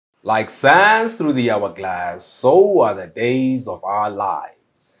Like sands through the hourglass, so are the days of our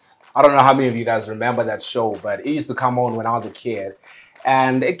lives. I don't know how many of you guys remember that show, but it used to come on when I was a kid.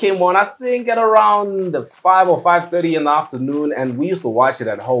 And it came on, I think, at around 5 or 5:30 in the afternoon, and we used to watch it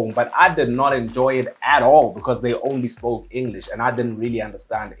at home, but I did not enjoy it at all because they only spoke English, and I didn't really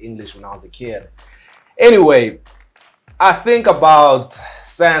understand English when I was a kid. Anyway, I think about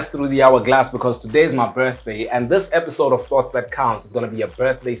sands through the hourglass because today is my birthday, and this episode of Thoughts That Count is going to be a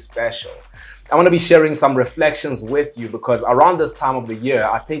birthday special. I want to be sharing some reflections with you because around this time of the year,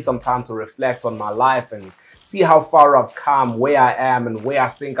 I take some time to reflect on my life and see how far I've come, where I am and where I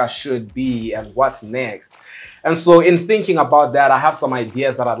think I should be and what's next. And so in thinking about that, I have some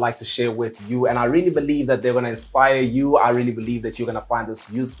ideas that I'd like to share with you, and I really believe that they're going to inspire you. I really believe that you're going to find this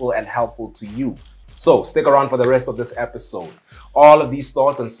useful and helpful to you. So stick around for the rest of this episode. All of these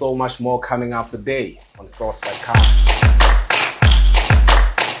thoughts and so much more coming up today on Thoughts That Count.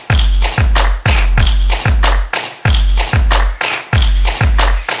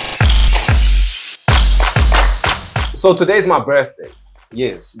 So today's my birthday.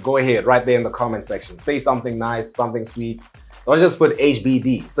 Yes, go ahead, right there in the comment section. Say something nice, something sweet. Don't just put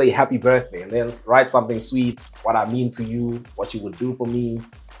HBD, say happy birthday, and then write something sweet, what I mean to you, what you would do for me,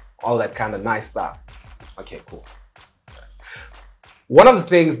 all that kind of nice stuff. Okay, cool. One of the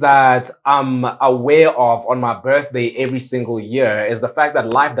things that I'm aware of on my birthday every single year is the fact that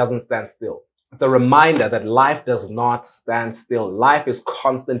life doesn't stand still. It's a reminder that life does not stand still. Life is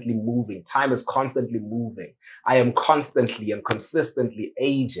constantly moving. Time is constantly moving. I am constantly and consistently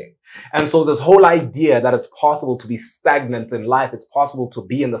aging. And so this whole idea that it's possible to be stagnant in life, it's possible to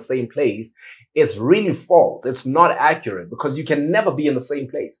be in the same place, is really false. It's not accurate because you can never be in the same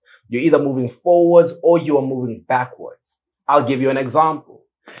place. You're either moving forwards or you are moving backwards. I'll give you an example.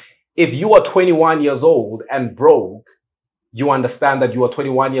 If you are 21 years old and broke, you understand that you are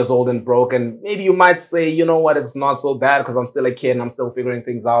 21 years old and broke, and maybe you might say, you know what, it's not so bad because I'm still a kid and I'm still figuring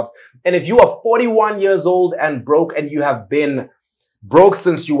things out. And if you are 41 years old and broke and you have been broke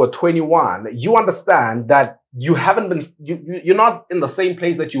since you were 21, you understand that you haven't been, you're not in the same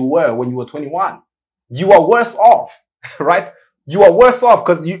place that you were when you were 21. You are worse off, right? You are worse off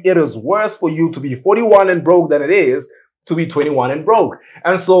because it is worse for you to be 41 and broke than it is to be 21 and broke.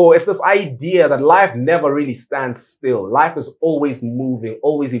 And so it's this idea that life never really stands still. Life is always moving,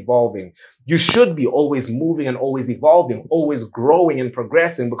 always evolving. You should be always moving and always evolving, always growing and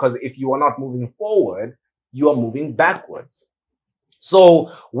progressing, because if you are not moving forward, you are moving backwards.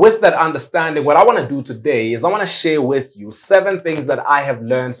 So with that understanding, what I want to do today is I want to share with you 7 things that I have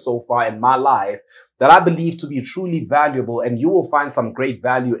learned so far in my life that I believe to be truly valuable, and you will find some great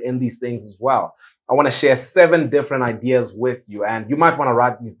value in these things as well. I want to share 7 different ideas with you, and you might want to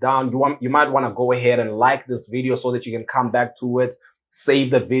write these down. You might want to go ahead and like this video so that you can come back to it, save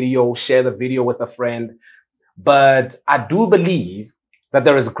the video, share the video with a friend. But I do believe that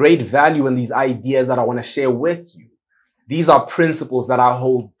there is great value in these ideas that I want to share with you. These are principles that I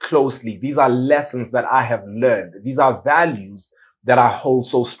hold closely. These are lessons that I have learned. These are values that I hold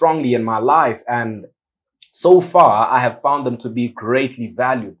so strongly in my life. And so far, I have found them to be greatly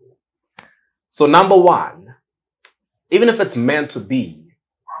valuable. So number 1, even if it's meant to be,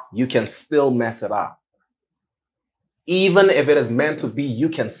 you can still mess it up. Even if it is meant to be, you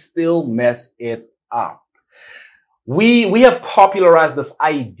can still mess it up. We have popularized this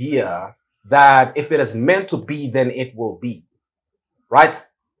idea that if it is meant to be, then it will be, right?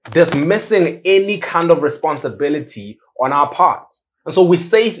 Dismissing any kind of responsibility on our part. And so we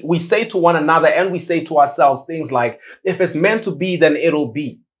say to one another and we say to ourselves things like, if it's meant to be, then it'll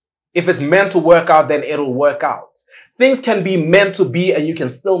be. If it's meant to work out, then it'll work out. Things can be meant to be and you can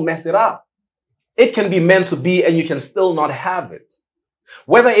still mess it up. It can be meant to be and you can still not have it.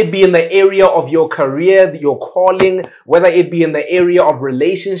 Whether it be in the area of your career, your calling, whether it be in the area of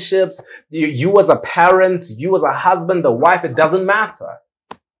relationships, you as a parent, you as a husband, the wife, it doesn't matter.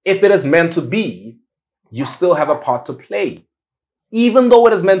 If it is meant to be, you still have a part to play. Even though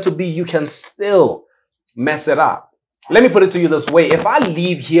it is meant to be, you can still mess it up. Let me put it to you this way. If I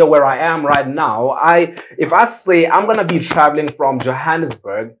leave here where I am right now, if I say I'm going to be traveling from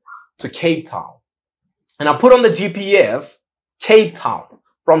Johannesburg to Cape Town, and I put on the GPS, Cape Town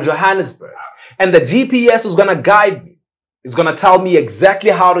from Johannesburg, and the GPS is going to guide me. It's going to tell me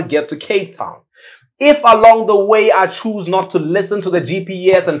exactly how to get to Cape Town. If along the way I choose not to listen to the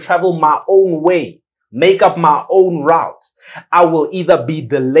GPS and travel my own way, make up my own route, I will either be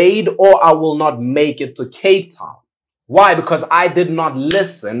delayed or I will not make it to Cape Town. Why? Because I did not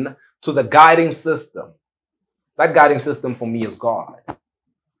listen to the guiding system. That guiding system for me is God.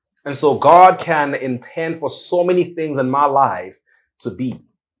 And so God can intend for so many things in my life to be.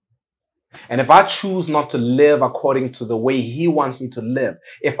 And if I choose not to live according to the way he wants me to live,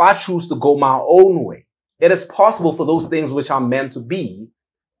 if I choose to go my own way, it is possible for those things which are meant to be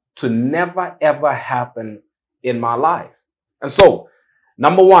to never ever happen in my life. And so,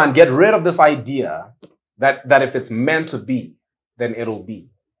 number one, get rid of this idea that if it's meant to be, then it'll be.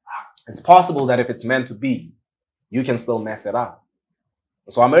 It's possible that if it's meant to be, you can still mess it up.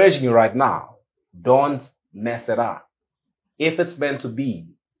 So I'm urging you right now, don't mess it up. If it's meant to be,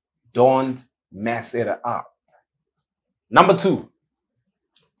 don't mess it up. Number two,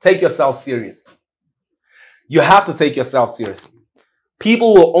 take yourself seriously. You have to take yourself seriously.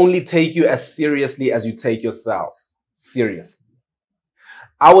 People will only take you as seriously as you take yourself seriously.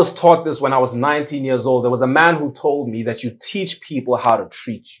 I was taught this when I was 19 years old. There was a man who told me that you teach people how to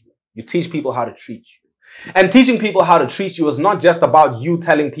treat you. You teach people how to treat you. And teaching people how to treat you is not just about you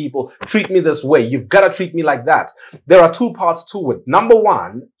telling people, treat me this way. You've got to treat me like that. There are two parts to it. Number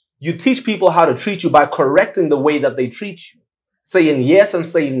one, you teach people how to treat you by correcting the way that they treat you, saying yes and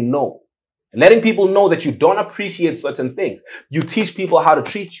saying no, letting people know that you don't appreciate certain things. You teach people how to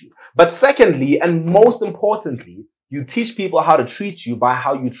treat you. But secondly, and most importantly, you teach people how to treat you by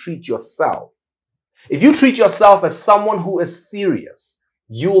how you treat yourself. If you treat yourself as someone who is serious,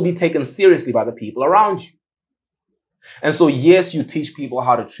 you will be taken seriously by the people around you. And so, yes, you teach people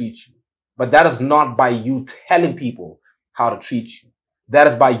how to treat you, but that is not by you telling people how to treat you. That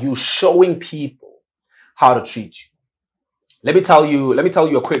is by you showing people how to treat you. Let me tell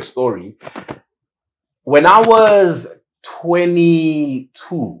you a quick story. When I was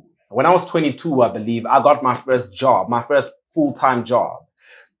 22, I believe, I got my first job, my first full-time job.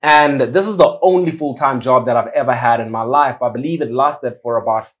 And this is the only full-time job that I've ever had in my life. I believe it lasted for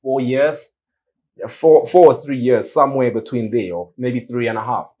about 4 years, 4 or 3 years, somewhere between there, or maybe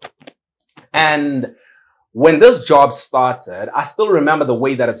 3.5. And when this job started, I still remember the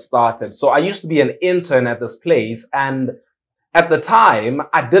way that it started. So I used to be an intern at this place, and at the time,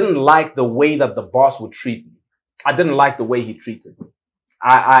 I didn't like the way that the boss would treat me. I didn't like the way he treated me.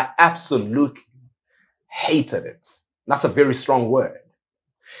 I absolutely hated it. That's a very strong word.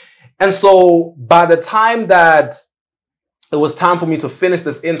 And so by the time that it was time for me to finish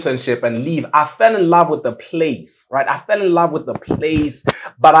this internship and leave, I fell in love with the place, right? I fell in love with the place,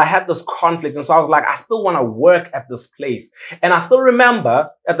 but I had this conflict. And so I was like, I still want to work at this place. And I still remember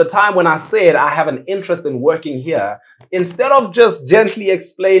at the time when I said I have an interest in working here, instead of just gently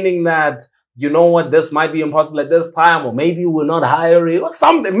explaining that, you know what, this might be impossible at this time, or maybe we're not hiring or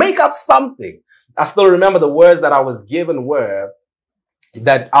something, make up something. I still remember the words that I was given were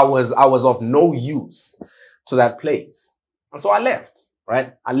that I was of no use to that place. And so I left,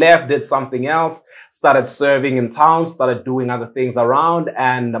 right? I left, did something else, started serving in town, started doing other things around,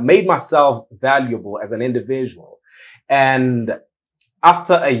 and made myself valuable as an individual. And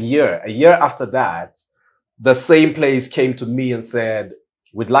after a year after that, the same place came to me and said,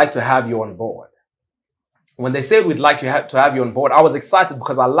 we'd like to have you on board. When they said we'd like to have you on board, I was excited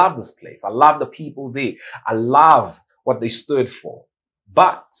because I love this place. I love the people there. I love what they stood for.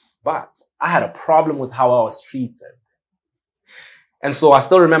 But I had a problem with how I was treated. And so I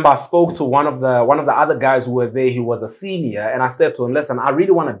still remember I spoke to one of the other guys who were there. He was a senior, and I said to him, listen, I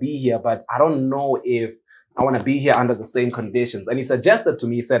really want to be here, but I don't know if I want to be here under the same conditions. And he suggested to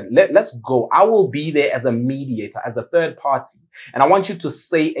me, he said, let's go. I will be there as a mediator, as a third party. And I want you to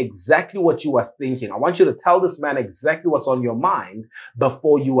say exactly what you are thinking. I want you to tell this man exactly what's on your mind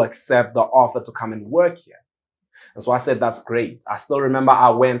before you accept the offer to come and work here. And so I said, that's great. I still remember I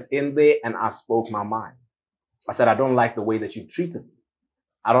went in there and I spoke my mind. I said, I don't like the way that you treated me.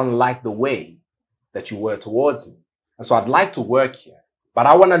 I don't like the way that you were towards me. And so I'd like to work here, but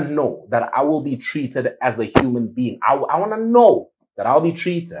I want to know that I will be treated as a human being. I want to know that I'll be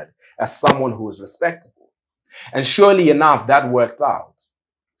treated as someone who is respectable. And surely enough, that worked out.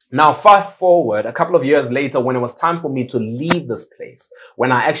 Now, fast forward a couple of years later, when it was time for me to leave this place,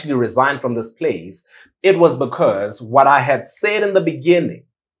 when I actually resigned from this place, it was because what I had said in the beginning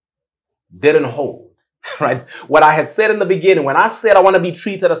didn't hold. Right? What I had said in the beginning, when I said I want to be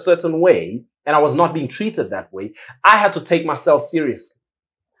treated a certain way and I was not being treated that way, I had to take myself seriously.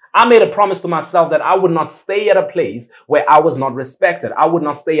 I made a promise to myself that I would not stay at a place where I was not respected. I would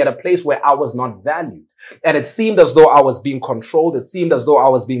not stay at a place where I was not valued. And it seemed as though I was being controlled. It seemed as though I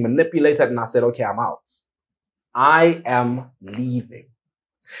was being manipulated. And I said, okay, I'm out. I am leaving.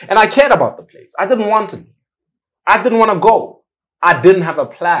 And I cared about the place. I didn't want to leave. I didn't want to go. I didn't have a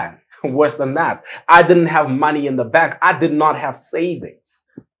plan. Worse than that, I didn't have money in the bank. I did not have savings.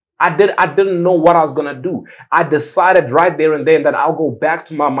 I didn't know what I was going to do. I decided right there and then that I'll go back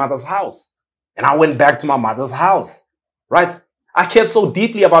to my mother's house. And I went back to my mother's house, right? I cared so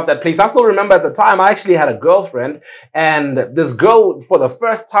deeply about that place. I still remember at the time, I actually had a girlfriend, and this girl, for the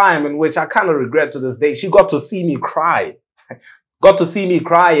first time, in which I kind of regret to this day, she got to see me cry. Got to see me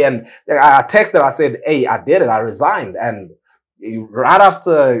cry, and I texted, I said, hey, I did it, I resigned. And right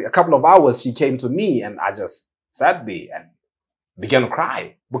after a couple of hours, she came to me, and I just sat there and began to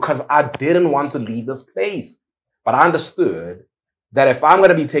cry because I didn't want to leave this place. But I understood that if I'm going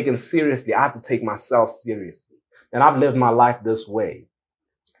to be taken seriously, I have to take myself seriously. And I've lived my life this way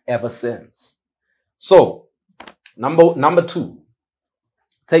ever since. So, number two,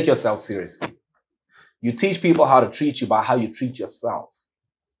 take yourself seriously. You teach people how to treat you by how you treat yourself.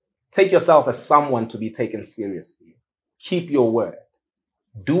 Take yourself as someone to be taken seriously. Keep your word.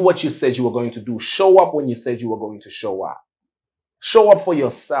 Do what you said you were going to do. Show up when you said you were going to show up. Show up for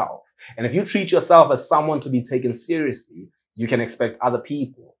yourself. And if you treat yourself as someone to be taken seriously, you can expect other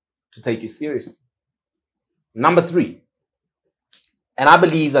people to take you seriously. Number three, and I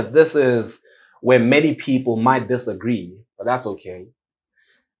believe that this is where many people might disagree, but that's okay.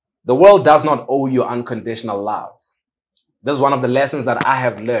 The world does not owe you unconditional love. This is one of the lessons that I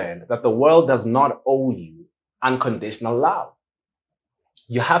have learned, that the world does not owe you unconditional love.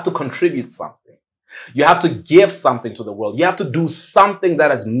 You have to contribute something. You have to give something to the world. You have to do something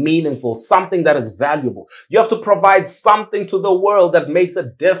that is meaningful, something that is valuable. You have to provide something to the world that makes a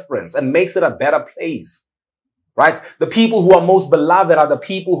difference and makes it a better place. Right? The people who are most beloved are the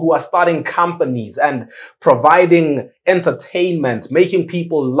people who are starting companies and providing entertainment, making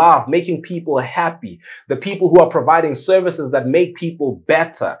people laugh, making people happy. The people who are providing services that make people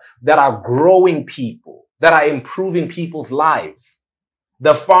better, that are growing people, that are improving people's lives.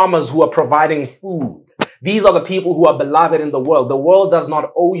 The farmers who are providing food. These are the people who are beloved in the world. The world does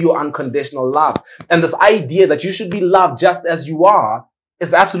not owe you unconditional love. And this idea that you should be loved just as you are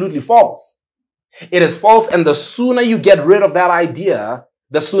is absolutely false. It is false, and the sooner you get rid of that idea,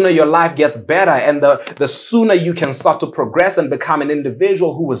 the sooner your life gets better, and the sooner you can start to progress and become an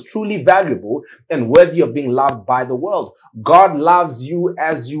individual who is truly valuable and worthy of being loved by the world. God loves you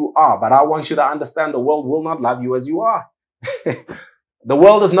as you are, but I want you to understand the world will not love you as you are. The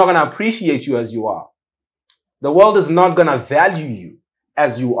world is not going to appreciate you as you are. The world is not going to value you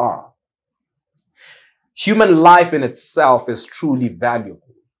as you are. Human life in itself is truly valuable.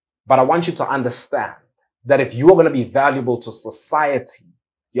 But I want you to understand that if you are going to be valuable to society,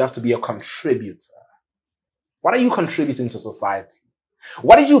 you have to be a contributor. What are you contributing to society?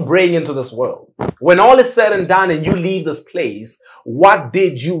 What did you bring into this world? When all is said and done and you leave this place, what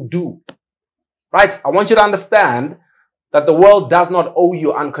did you do? Right? I want you to understand that the world does not owe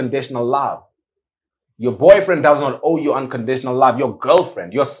you unconditional love. Your boyfriend does not owe you unconditional love. Your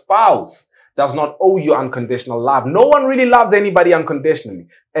girlfriend, your spouse does not owe you unconditional love. No one really loves anybody unconditionally.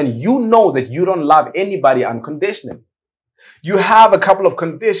 And you know that you don't love anybody unconditionally. You have a couple of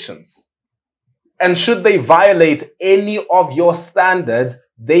conditions. And should they violate any of your standards,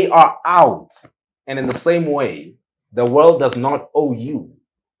 they are out. And in the same way, the world does not owe you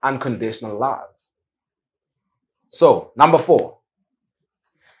unconditional love. So, number 4,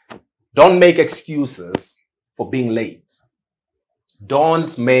 don't make excuses for being late.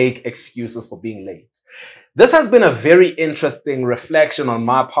 Don't make excuses for being late. This has been a very interesting reflection on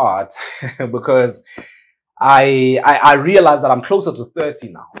my part because I realize that I'm closer to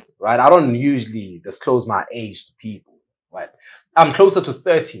 30 now, right? I don't usually disclose my age to people, right? I'm closer to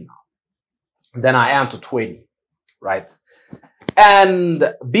 30 now than I am to 20, right? And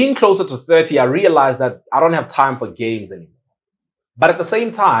being closer to 30, I realized that I don't have time for games anymore. But at the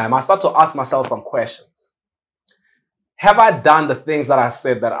same time, I start to ask myself some questions. Have I done the things that I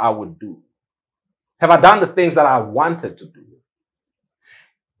said that I would do? Have I done the things that I wanted to do?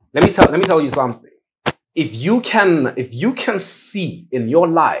 Let me tell you something. If you can see in your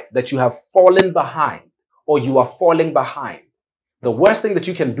life that you have fallen behind or you are falling behind, the worst thing that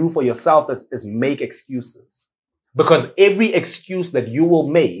you can do for yourself is make excuses. Because every excuse that you will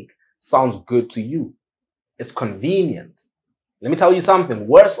make sounds good to you. It's convenient. Let me tell you something.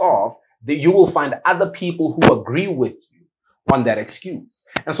 Worse off, that you will find other people who agree with you on that excuse.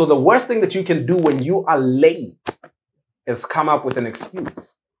 And so the worst thing that you can do when you are late is come up with an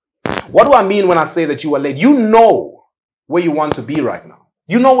excuse. What do I mean when I say that you are late? You know where you want to be right now.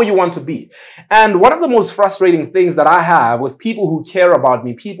 You know where you want to be. And one of the most frustrating things that I have with people who care about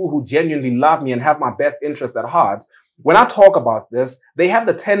me, people who genuinely love me and have my best interest at heart, when I talk about this, they have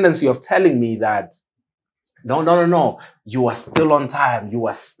the tendency of telling me that, no, you are still on time, you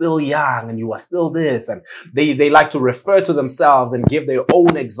are still young, and you are still this. And they like to refer to themselves and give their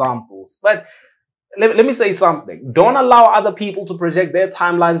own examples. But let me say something. Don't allow other people to project their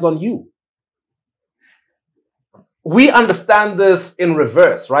timelines on you. we understand this in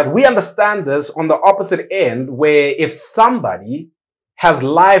reverse, right? We understand this on the opposite end, where if somebody has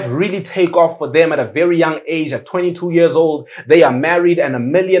life really take off for them at a very young age, at 22 years old, they are married and a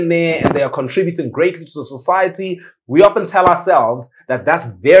millionaire and they are contributing greatly to society, we often tell ourselves that that's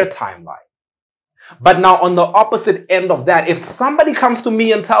their timeline. But now on the opposite end of that, if somebody comes to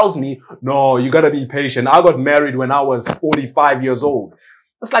me and tells me, no, you gotta be patient. I got married when I was 45 years old.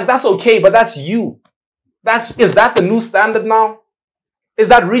 It's like, that's okay, but that's you. Is that the new standard now? Is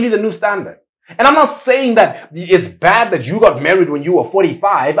that really the new standard? And I'm not saying that it's bad that you got married when you were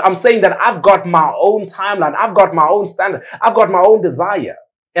 45. I'm saying that I've got my own timeline. I've got my own standard. I've got my own desire.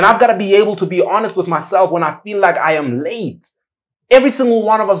 And I've got to be able to be honest with myself when I feel like I am late. Every single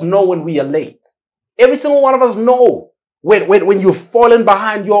one of us know when we are late. Every single one of us know when you've fallen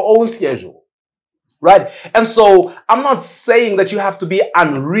behind your own schedule. Right? And so I'm not saying that you have to be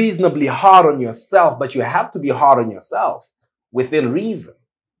unreasonably hard on yourself, but you have to be hard on yourself within reason.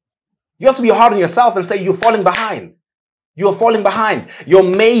 You have to be hard on yourself and say you're falling behind. You're falling behind. Your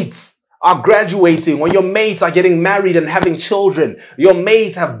mates are graduating, or your mates are getting married and having children. Your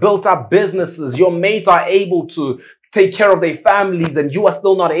mates have built up businesses. Your mates are able to take care of their families, and you are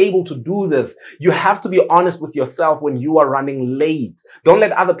still not able to do this. You have to be honest with yourself when you are running late. Don't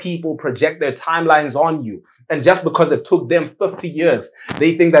let other people project their timelines on you. And just because it took them 50 years,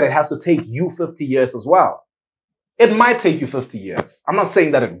 they think that it has to take you 50 years as well. It might take you 50 years. I'm not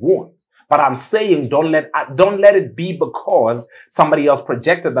saying that it won't. But I'm saying don't let it be because somebody else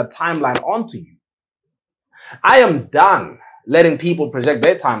projected that timeline onto you. I am done letting people project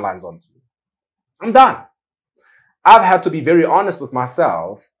their timelines onto me. I'm done. I've had to be very honest with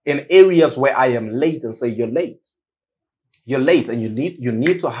myself in areas where I am late and say, you're late. You're late and you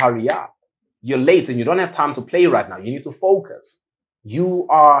need to hurry up. You're late and you don't have time to play right now. You need to focus. You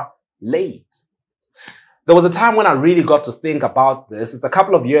are late. There was a time when I really got to think about this. It's a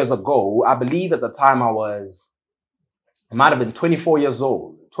couple of years ago. I believe at the time I might have been 24 years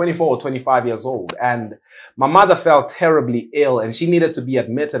old, 24 or 25 years old. And my mother felt terribly ill and she needed to be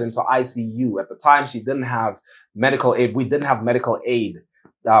admitted into ICU. At the time, she didn't have medical aid. We didn't have medical aid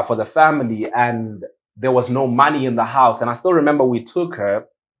for the family, and there was no money in the house. And I still remember we took her.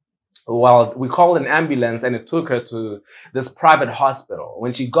 Well, we called an ambulance and it took her to this private hospital.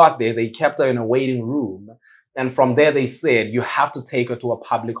 When she got there, they kept her in a waiting room. And from there, they said, you have to take her to a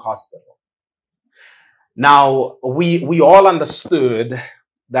public hospital. Now, we all understood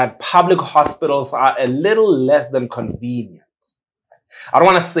that public hospitals are a little less than convenient. I don't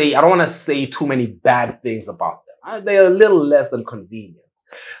want to say too many bad things about them. They're a little less than convenient.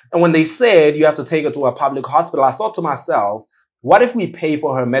 And when they said you have to take her to a public hospital, I thought to myself, what if we pay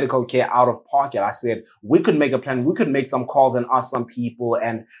for her medical care out of pocket? I said, we could make a plan. We could make some calls and ask some people.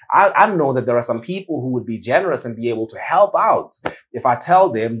 And I know that there are some people who would be generous and be able to help out if I tell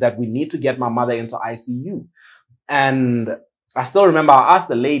them that we need to get my mother into ICU. And I still remember I asked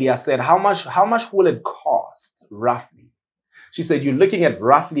the lady, I said, how much will it cost roughly? She said, you're looking at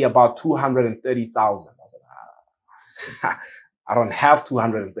roughly about 230,000. I said, I don't have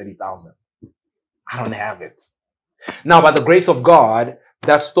 230,000. I don't have it. Now, by the grace of God,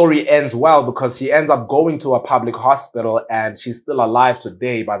 that story ends well because she ends up going to a public hospital and she's still alive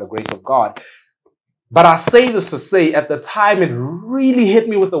today by the grace of God. But I say this to say at the time, it really hit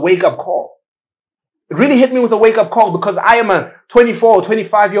me with a wake-up call. It really hit me with a wake-up call because I am a 24 or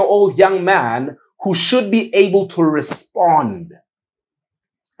 25-year-old young man who should be able to respond.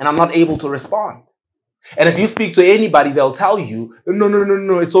 And I'm not able to respond. And if you speak to anybody, they'll tell you,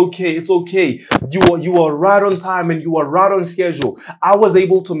 no, it's okay, it's okay. You are right on time and you are right on schedule. I was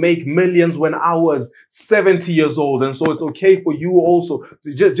able to make millions when I was 70 years old. And so it's okay for you also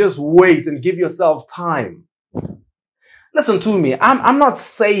to just wait and give yourself time. Listen to me. I'm not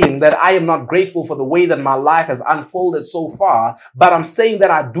saying that I am not grateful for the way that my life has unfolded so far, but I'm saying that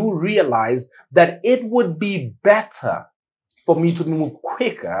I do realize that it would be better for me to move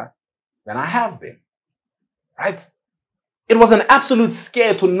quicker than I have been. Right? It was an absolute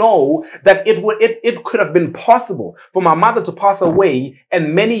scare to know that it could have been possible for my mother to pass away,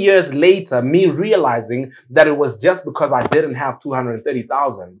 and many years later, me realizing that it was just because I didn't have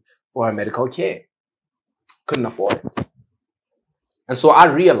 230,000 for her medical care. Couldn't afford it. And so I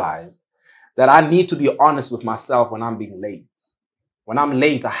realized that I need to be honest with myself when I'm being late. When I'm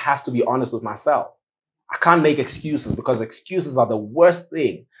late, I have to be honest with myself. I can't make excuses because excuses are the worst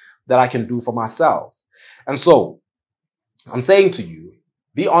thing that I can do for myself. And so I'm saying to you,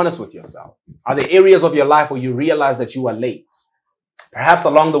 be honest with yourself. Are there areas of your life where you realize that you are late? Perhaps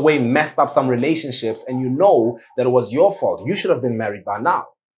along the way messed up some relationships and you know that it was your fault. You should have been married by now.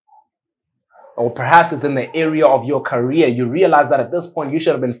 or perhaps it's in the area of your career. You realize that at this point, you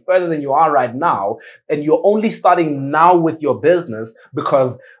should have been further than you are right now. And you're only starting now with your business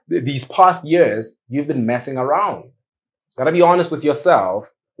because these past years, you've been messing around. Gotta be honest with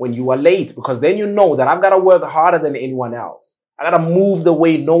yourself when you are late, because then you know that I've got to work harder than anyone else. I got to move the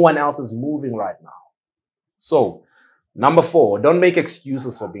way no one else is moving right now. So, number 4, don't make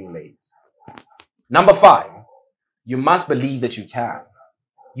excuses for being late. Number 5, you must believe that you can.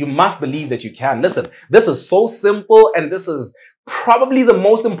 You must believe that you can. Listen, this is so simple, and this is probably the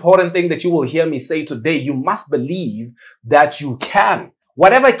most important thing that you will hear me say today. You must believe that you can.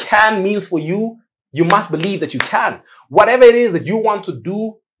 Whatever can means for you, you must believe that you can. Whatever it is that you want to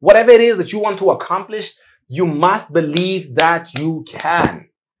do, whatever it is that you want to accomplish, you must believe that you can.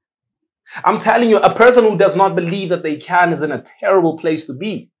 I'm telling you, a person who does not believe that they can is in a terrible place to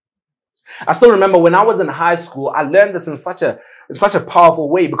be. I still remember when I was in high school, I learned this in such a powerful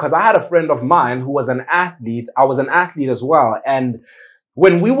way, because I had a friend of mine who was an athlete. I was an athlete as well. And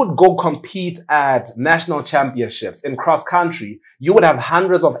when we would go compete at national championships in cross country, you would have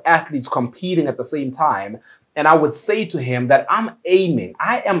hundreds of athletes competing at the same time. And I would say to him that I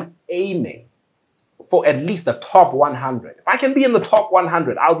am aiming for at least the top 100. If I can be in the top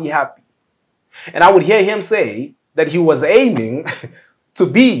 100, I'll be happy. And I would hear him say that he was aiming to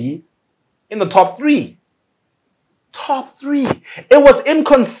be in the top 3. Top 3. It was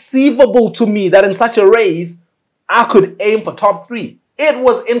inconceivable to me that in such a race, I could aim for top 3. It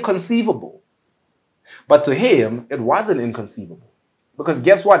was inconceivable. But to him, it wasn't inconceivable. Because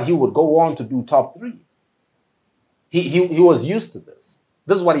guess what? He would go on to do top 3. He was used to this.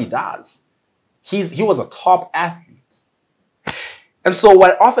 This is what he does. He was a top athlete. And so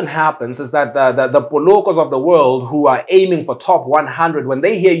what often happens is that the Polokos of the world who are aiming for top 100, when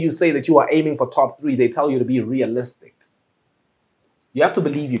they hear you say that you are aiming for top 3, they tell you to be realistic. You have to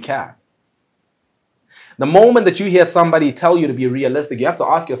believe you can. The moment that you hear somebody tell you to be realistic, you have to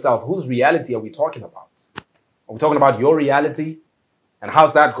ask yourself, whose reality are we talking about? Are we talking about your reality? And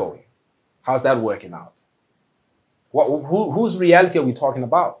how's that going? How's that working out? Whose reality are we talking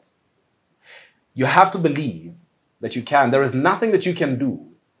about? You have to believe that you can. There is nothing that you can do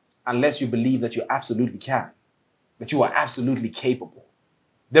unless you believe that you absolutely can, that you are absolutely capable.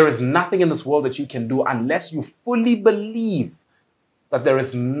 There is nothing in this world that you can do unless you fully believe that there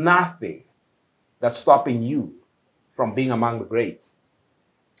is nothing that's stopping you from being among the greats.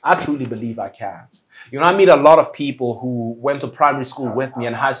 I truly believe I can. You know, I meet a lot of people who went to primary school with me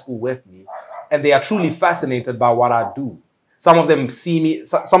and high school with me, and they are truly fascinated by what I do. Some of them see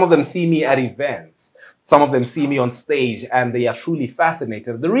me at events. Some of them see me on stage, and they are truly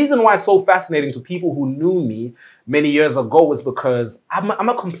fascinated. The reason why it's so fascinating to people who knew me many years ago is because I'm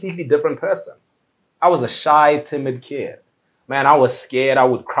a completely different person. I was a shy, timid kid. Man, I was scared. I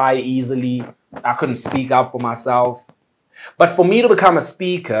would cry easily. I couldn't speak up for myself. But for me to become a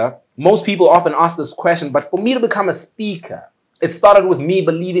speaker, most people often ask this question, but for me to become a speaker, it started with me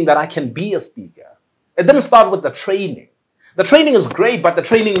believing that I can be a speaker. It didn't start with the training. The training is great, but the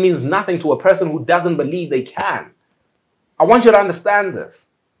training means nothing to a person who doesn't believe they can. I want you to understand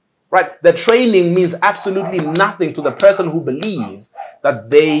this, right? The training means absolutely nothing to the person who believes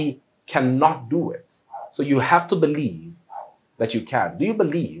that they cannot do it. So you have to believe that you can. Do you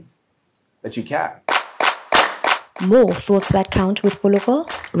believe that you can? More Thoughts That Count with Poloko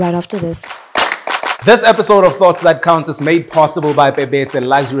right after this. This episode of Thoughts That Count is made possible by Pebetze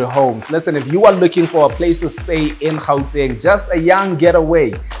Luxury Homes. Listen, if you are looking for a place to stay in Gauteng, just a young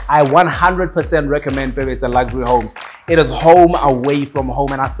getaway, I 100% recommend Pebetze Luxury Homes. It is home away from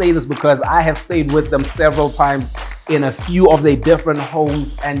home, and I say this because I have stayed with them several times in a few of their different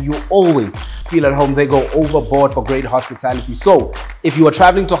homes, and you always feel at home. They go overboard for great hospitality. So if you are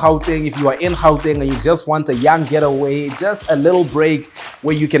traveling to Gauteng, if you are in Gauteng and you just want a young getaway, just a little break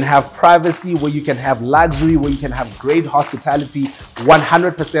where you can have privacy, where you can have luxury, where you can have great hospitality,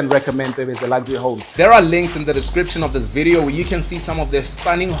 100% recommend Pebetze Luxury Homes. There are links in the description of this video where you can see some of their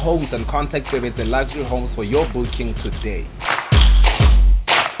stunning homes and contact Pebetze Luxury Homes for your booking today.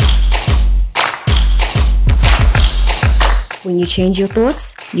 When you change your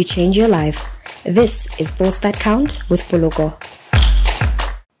thoughts, you change your life. This is Thoughts That Count with Poloko.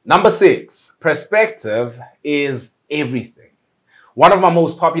 Number 6, perspective is everything. One of my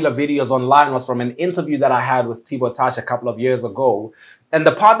most popular videos online was from an interview that I had with Thibo Touch a couple of years ago. And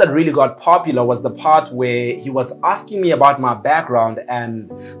the part that really got popular was the part where he was asking me about my background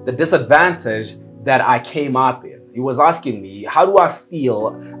and the disadvantage that I came up in. He was asking me, how do I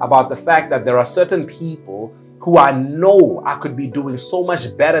feel about the fact that there are certain people who I know I could be doing so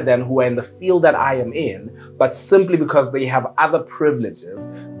much better than, who are in the field that I am in, but simply because they have other privileges,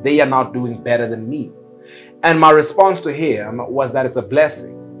 they are not doing better than me. And my response to him was that it's a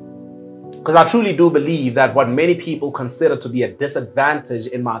blessing. Because I truly do believe that what many people consider to be a disadvantage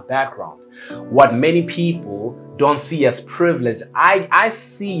in my background, what many people don't see as privilege, I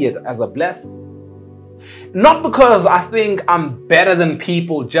see it as a blessing. Not because I think I'm better than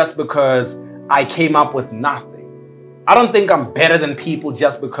people just because I came up with nothing. I don't think I'm better than people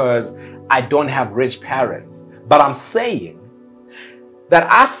just because I don't have rich parents. But I'm saying that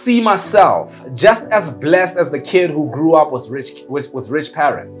I see myself just as blessed as the kid who grew up with rich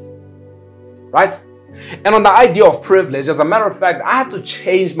parents. Right? And on the idea of privilege, as a matter of fact, I had to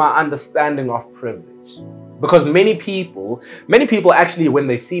change my understanding of privilege. Because many people actually, when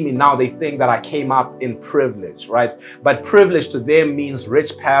they see me now, they think that I came up in privilege, right? But privilege to them means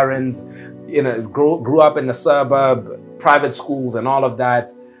rich parents, grew up in the suburb, private schools and all of that.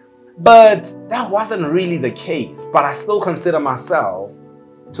 But that wasn't really the case. But I still consider myself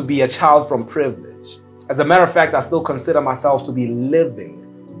to be a child from privilege. As a matter of fact, I still consider myself to be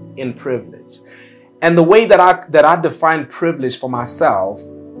living in privilege. And the way that I define privilege for myself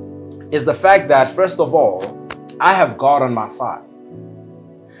is the fact that, first of all, I have God on my side.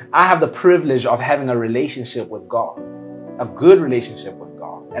 I have the privilege of having a relationship with God, a good relationship with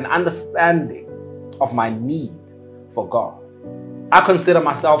God, an understanding of my need for God. I consider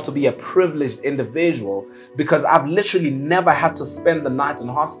myself to be a privileged individual because I've literally never had to spend the night in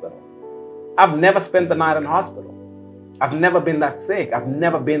hospital. I've never spent the night in hospital. I've never been that sick. I've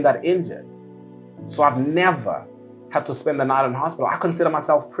never been that injured. So I've never had to spend the night in hospital. I consider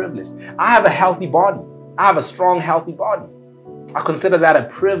myself privileged. I have a healthy body. I have a strong, healthy body. I consider that a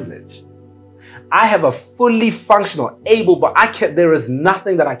privilege. I have a fully functional, able body. There is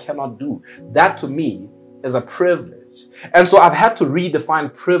nothing that I cannot do. That to me is a privilege. And so I've had to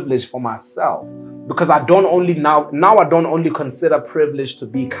redefine privilege for myself because I don't only now I don't only consider privilege to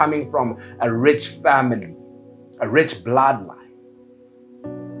be coming from a rich family, a rich bloodline.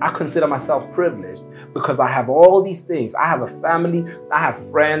 I consider myself privileged because I have all these things. I have a family, I have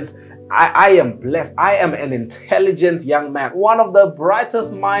friends, I am blessed. I am an intelligent young man, one of the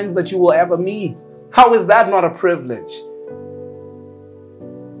brightest minds that you will ever meet. How is that not a privilege?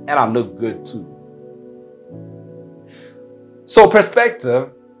 And I look good too. So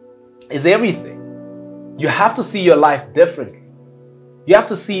perspective is everything. You have to see your life differently. You have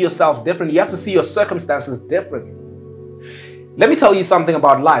to see yourself differently. You have to see your circumstances differently. Let me tell you something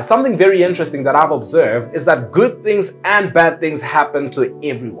about life. Something very interesting that I've observed is that good things and bad things happen to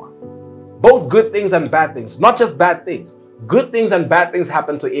everyone. Both good things and bad things, not just bad things. Good things and bad things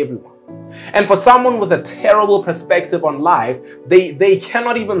happen to everyone. And for someone with a terrible perspective on life, they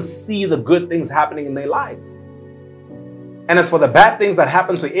cannot even see the good things happening in their lives. And as for the bad things that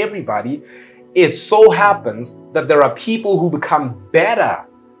happen to everybody, it so happens that there are people who become better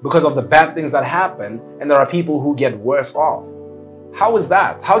because of the bad things that happen, and there are people who get worse off. How is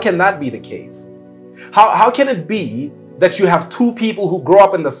that? How can that be the case? How can it be that you have two people who grow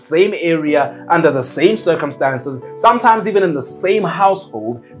up in the same area, under the same circumstances, sometimes even in the same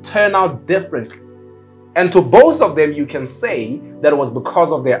household, turn out differently? And to both of them, you can say that it was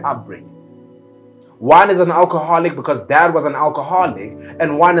because of their upbringing. One is an alcoholic because dad was an alcoholic,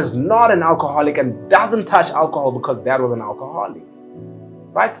 and one is not an alcoholic and doesn't touch alcohol because dad was an alcoholic.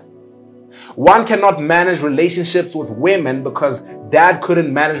 Right? One cannot manage relationships with women because dad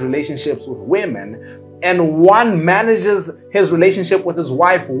couldn't manage relationships with women. And one manages his relationship with his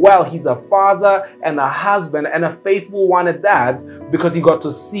wife well. He's a father and a husband and a faithful one at that because he got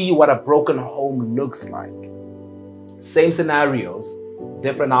to see what a broken home looks like. Same scenarios,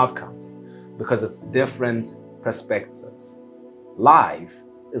 different outcomes because it's different perspectives. Life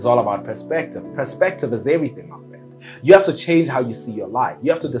is all about perspective. Perspective is everything, my friend. You have to change how you see your life.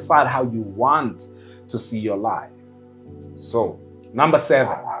 You have to decide how you want to see your life. So, number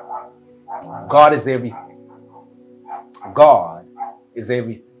 7, God is everything. God is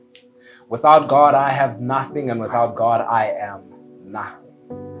everything. Without God, I have nothing, and without God, I am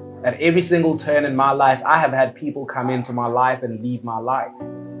nothing. At every single turn in my life, I have had people come into my life and leave my life.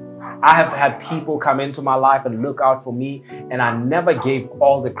 I have had people come into my life and look out for me, and I never gave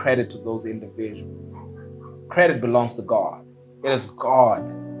all the credit to those individuals. Credit belongs to God. It is God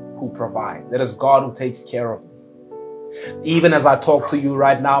who provides. It is God who takes care of me. Even as I talk to you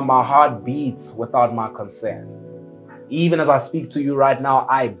right now, my heart beats without my consent. Even as I speak to you right now,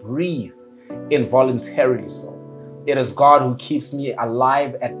 I breathe involuntarily so. It is God who keeps me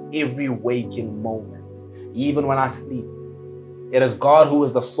alive at every waking moment, even when I sleep. It is God who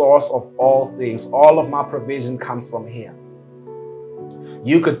is the source of all things. All of my provision comes from Him.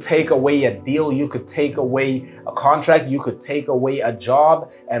 You could take away a deal, you could take away a contract, you could take away a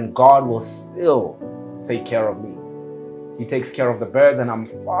job, and God will still take care of me. He takes care of the birds, and I'm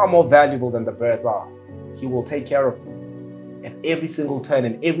far more valuable than the birds are. He will take care of me at every single turn,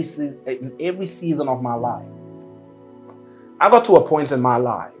 in every season of my life. I got to a point in my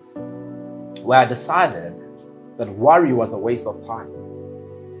life where I decided that worry was a waste of time.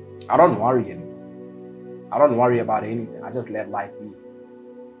 I don't worry anymore. I don't worry about anything. I just let life be.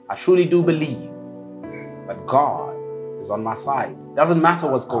 I truly do believe that God is on my side. Doesn't matter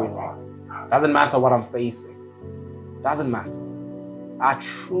what's going on. Doesn't matter what I'm facing. Doesn't matter. I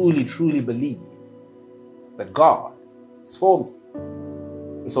truly, truly believe that God is for me.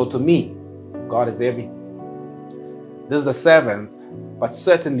 And so to me, God is everything. This is the seventh, but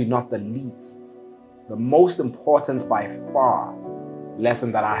certainly not the least, the most important by far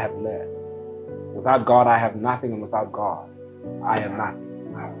lesson that I have learned. Without God, I have nothing, and without God, I am nothing.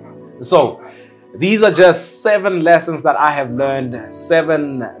 So, these are just 7 lessons that I have learned,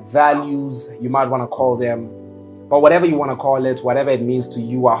 7 values, you might want to call them, but whatever you want to call it, whatever it means to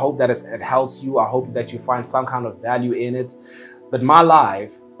you, I hope that it helps you. I hope that you find some kind of value in it. But my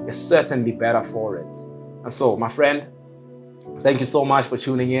life is certainly better for it. And so, my friend, thank you so much for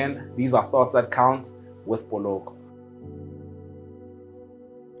tuning in. These are Thoughts That Count with Poloko.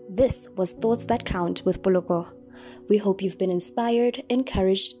 This was Thoughts That Count with Poloko. We hope you've been inspired,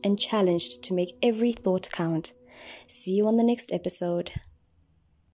 encouraged, and challenged to make every thought count. See you on the next episode.